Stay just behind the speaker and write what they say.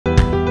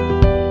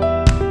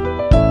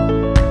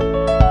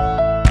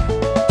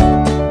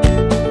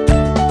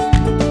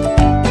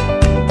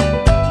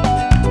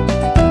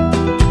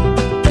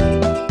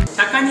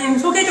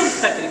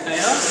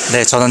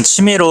네, 저는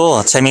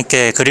취미로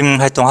재밌게 그림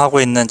활동하고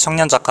있는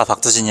청년 작가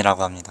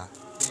박두진이라고 합니다.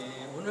 네,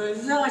 오늘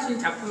수상하신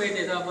작품에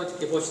대해서 한번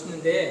이렇게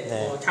보시는데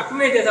네.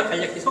 작품에 대해서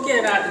간략히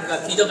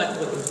소개라든가 비전 같은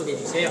것 좀 소개해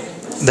주세요.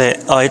 네,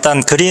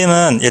 일단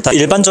그림은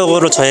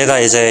일반적으로 저희가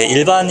이제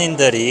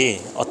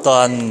일반인들이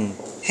어떠한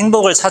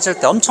행복을 찾을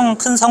때 엄청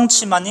큰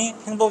성취만이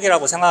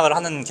행복이라고 생각을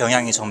하는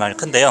경향이 정말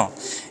큰데요.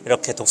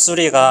 이렇게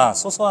독수리가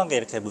소소하게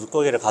이렇게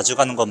물고기를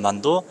가져가는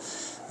것만도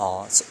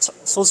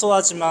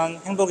소소하지만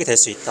행복이 될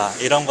수 있다,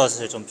 이런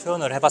것을 좀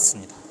표현을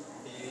해봤습니다.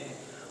 네,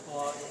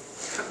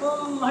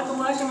 작품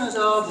활동을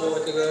하시면서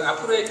뭐 지금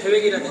앞으로의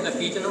계획이라든가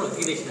비전은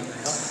어떻게 되시나요?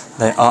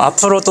 네,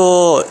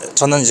 앞으로도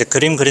저는 이제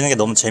그림 그리는 게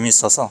너무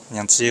재밌어서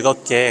그냥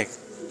즐겁게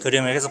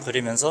그림을 계속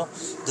그리면서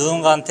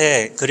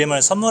누군가한테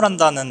그림을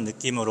선물한다는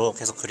느낌으로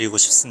계속 그리고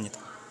싶습니다.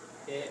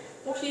 네,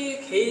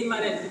 혹시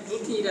개인만의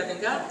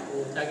루틴이라든가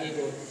자기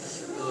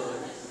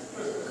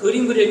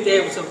그림 그릴 때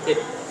무슨 이렇게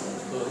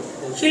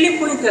힐링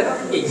포인트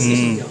같은 게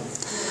있으시죠?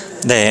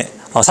 네,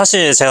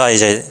 사실 제가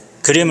이제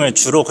그림을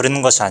주로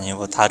그리는 것이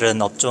아니고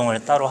다른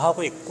업종을 따로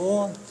하고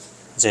있고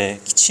이제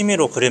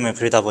취미로 그림을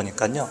그리다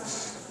보니까요.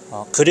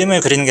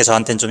 그림을 그리는 게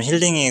저한테는 좀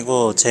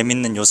힐링이고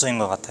재밌는 요소인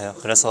것 같아요.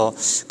 그래서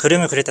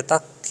그림을 그릴 때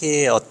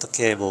딱히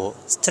어떻게 뭐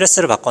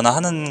스트레스를 받거나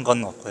하는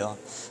건 없고요.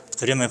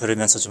 그림을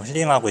그리면서 좀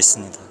힐링하고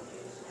있습니다.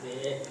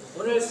 네,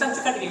 오늘 수상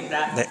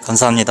축하드립니다. 네,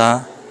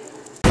 감사합니다.